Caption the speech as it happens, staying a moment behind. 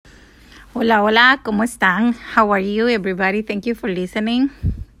Hola, hola, ¿cómo están? How are you, everybody? Thank you for listening.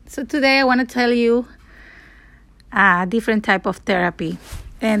 So today I want to tell you a different type of therapy.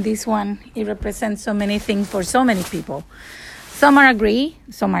 And this one, it represents so many things for so many people. Some are agree,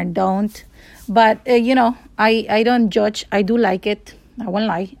 some are don't. But, I don't judge. I do like it. I won't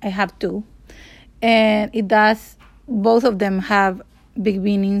lie. I have to. And it does, both of them have big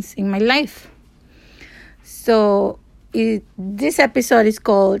meanings in my life. So this episode is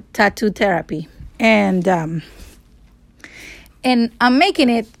called Tattoo Therapy. And I'm making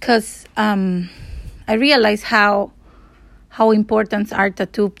it because I realize how important are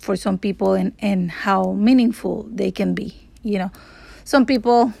tattoo for some people and how meaningful they can be. You know, some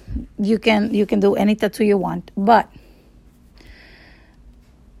people you can do any tattoo you want, but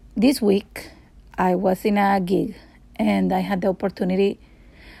this week I was in a gig and I had the opportunity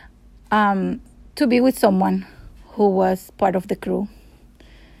to be with someone who was part of the crew.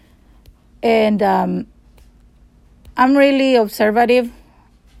 And I'm really observative.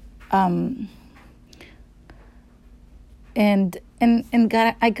 And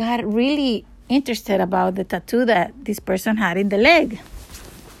I got really interested about the tattoo that this person had in the leg.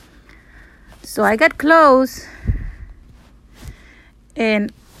 So I got close,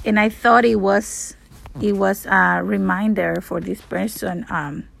 and I thought it was a reminder for this person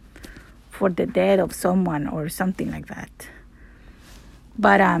for the death of someone or something like that.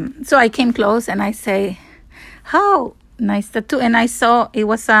 But so I came close and I say, "How nice tattoo!" And I saw it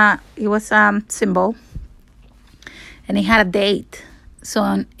was a symbol. And it had a date. So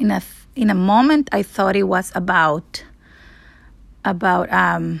in a moment, I thought it was about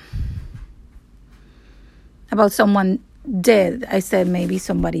someone dead. I said maybe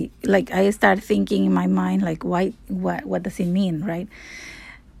somebody, like I started thinking in my mind, like what does it mean, right?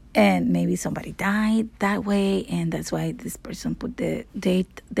 And maybe somebody died that way, and that's why this person put the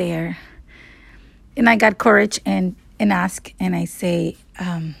date there. And I got courage and ask, and I say,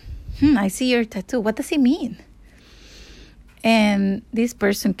 I see your tattoo. What does it mean? And this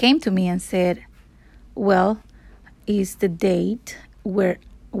person came to me and said, well, it's the date where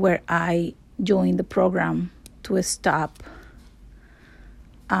I joined the program to stop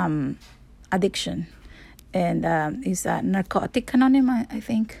addiction. And it's a Narcotic Anonymous, I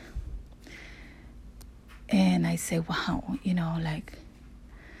think. And I said, wow,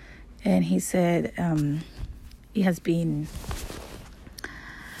 and he said, it has been...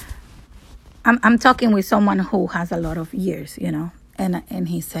 I'm talking with someone who has a lot of years, and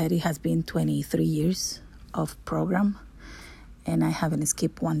he said it has been 23 years of program, and I haven't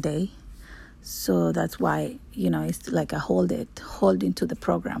skipped one day. So that's why, it's like I hold into the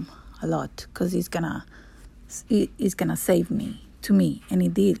program a lot, because it's gonna save me, and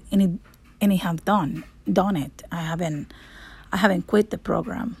it did, and it have done it. I haven't quit the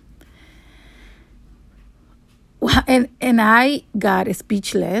program. And I got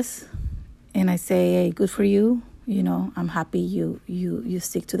speechless. And I say, hey, good for you. I'm happy you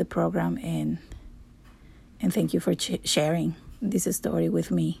stick to the program, and thank you for sharing this story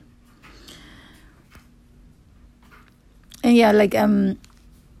with me. And yeah, like in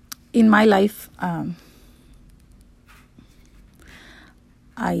my life,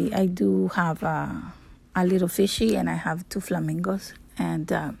 I do have a little fishy, and I have 2 flamingos, and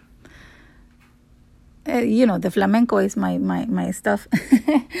the flamenco is my stuff.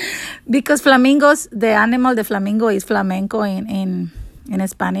 Because flamingos, the animal, the flamingo is flamenco in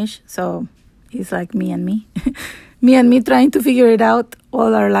Spanish. So it's like me and me. Me and me trying to figure it out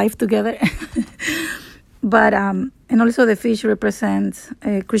all our life together. But, and also the fish represents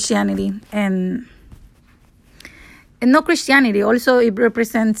Christianity. And not Christianity, also it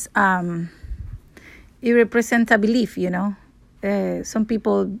represents a belief, some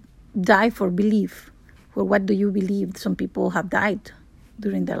people die for belief. Well, what do you believe? Some people have died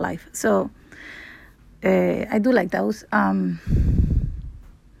during their life. So I do like those. I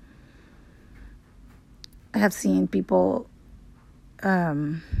have seen people. I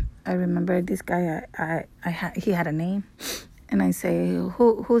remember this guy. He had a name, and I say,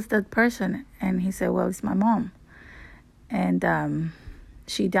 who's that person? And he said, well, it's my mom, and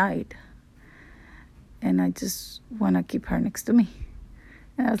she died, and I just want to keep her next to me.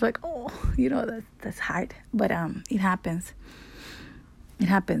 And I was like, oh, that's hard. But it happens. It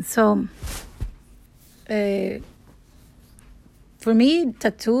happens. So, for me,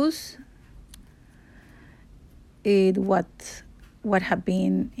 tattoos, what have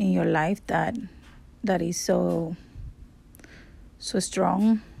been in your life that is so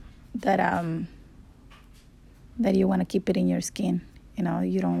strong that you want to keep it in your skin.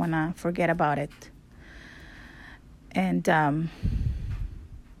 You don't want to forget about it. And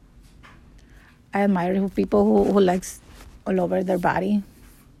I admire people who likes all over their body.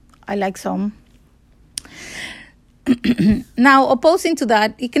 I like some. Now, opposing to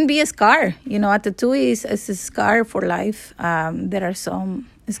that, it can be a scar. A tattoo is a scar for life. There are some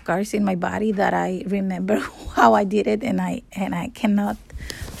scars in my body that I remember how I did it, and I cannot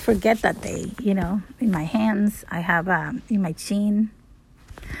forget that day. In my hands, I have in my chin,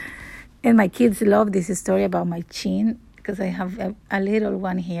 and my kids love this story about my chin because I have a little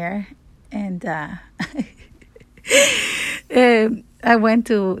one here, and I went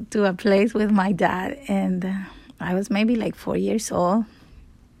to a place with my dad, and I was maybe like 4 years old,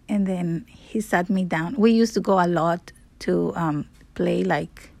 and then he sat me down. We used to go a lot to play,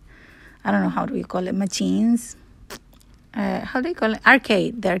 like, I don't know, how do you call it, machines? How do you call it?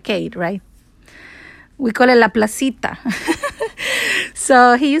 The arcade, right? We call it La Placita.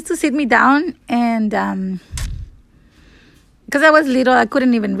 So he used to sit me down, and because I was little, I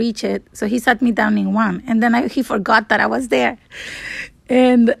couldn't even reach it. So he sat me down in one, and then he forgot that I was there.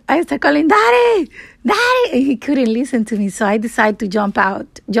 And I started calling, Daddy, Daddy, and he couldn't listen to me. So I decided to jump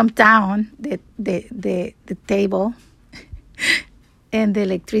down the table, and the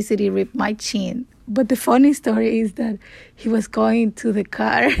electricity ripped my chin. But the funny story is that he was going to the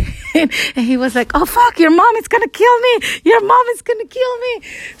car, and he was like, oh, fuck, your mom is going to kill me. Your mom is going to kill me.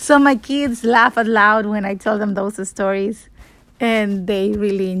 So my kids laugh out loud when I tell them those stories, and they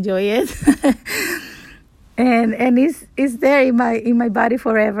really enjoy it. And it's there in my body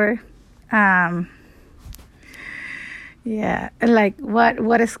forever. Yeah, like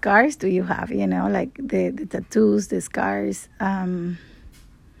what scars do you have? Like the tattoos, the scars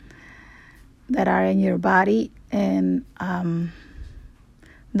that are in your body, and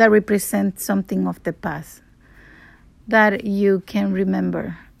that represent something of the past that you can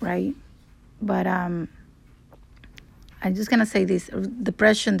remember, right? But I'm just gonna say this: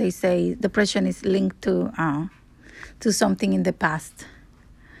 depression. They say depression is linked to something in the past,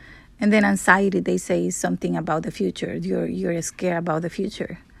 and then anxiety. They say is something about the future. You're scared about the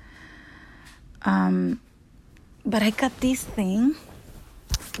future. But I got this thing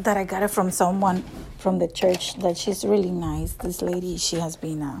that I got it from someone from the church. That she's really nice. This lady, she has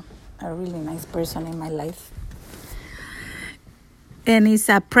been a really nice person in my life, and it's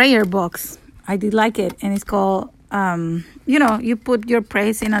a prayer box. I did like it, and it's called. You put your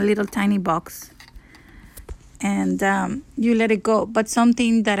praise in a little tiny box, and you let it go. But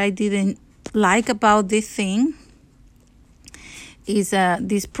something that I didn't like about this thing is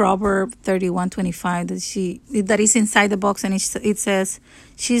this Proverb 31:25 that is inside the box, and it says,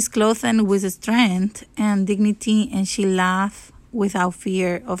 "She's clothed with strength and dignity, and she laughs without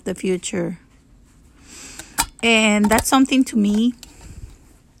fear of the future." And that's something to me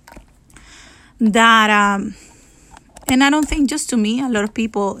that. And I don't think just to me, a lot of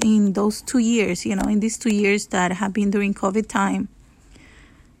people in those 2 years, in these 2 years that have been during COVID time,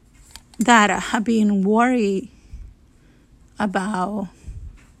 that have been worried about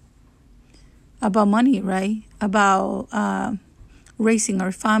money, right? About raising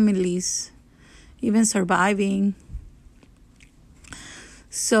our families, even surviving.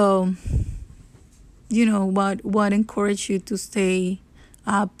 So, what encouraged you to stay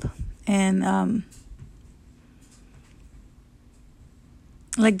up and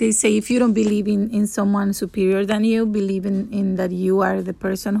like they say, if you don't believe in someone superior than you, believe in that you are the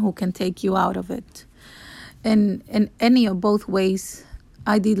person who can take you out of it. And in any of both ways,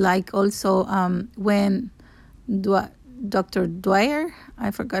 I did like also when Dr. Dwyer,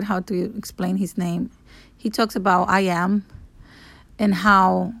 I forgot how to explain his name, he talks about I am, and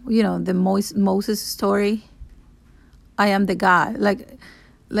how, the Moses story, I am the God.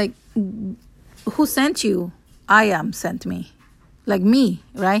 Like who sent you? I am sent me. Like me,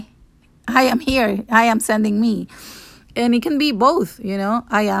 right? I am here. I am sending me. And it can be both,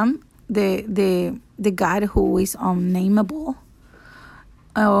 I am the God who is unnameable,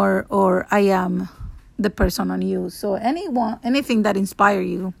 or I am the person on you. So anything that inspire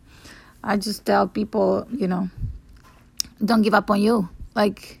you, I just tell people, don't give up on you.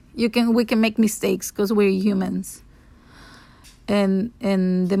 Like we can make mistakes because we're humans. And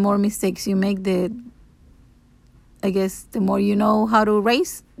the more mistakes you make, I guess the more you know how to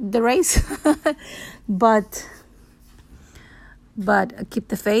race the race. but keep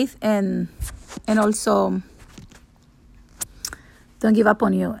the faith, and also don't give up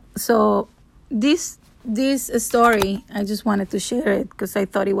on you. So this story, I just wanted to share it because I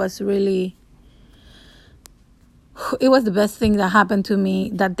thought it was the best thing that happened to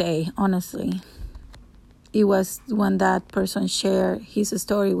me that day, honestly. It was when that person shared his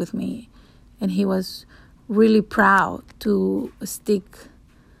story with me, and he was really proud to stick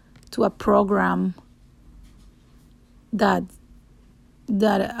to a program that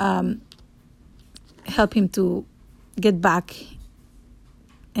help him to get back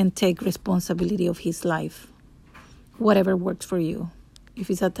and take responsibility of his life. Whatever works for you. If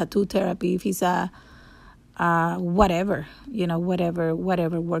it's a tattoo therapy, if it's a whatever,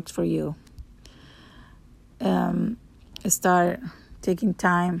 whatever works for you. Start taking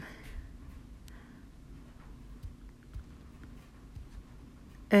time.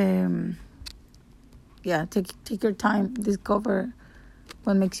 Take your time. Discover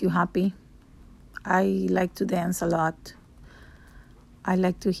what makes you happy. I like to dance a lot. I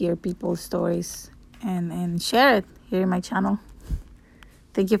like to hear people's stories and share it here in my channel.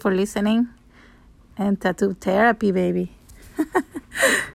 Thank you for listening. And tattoo therapy, baby.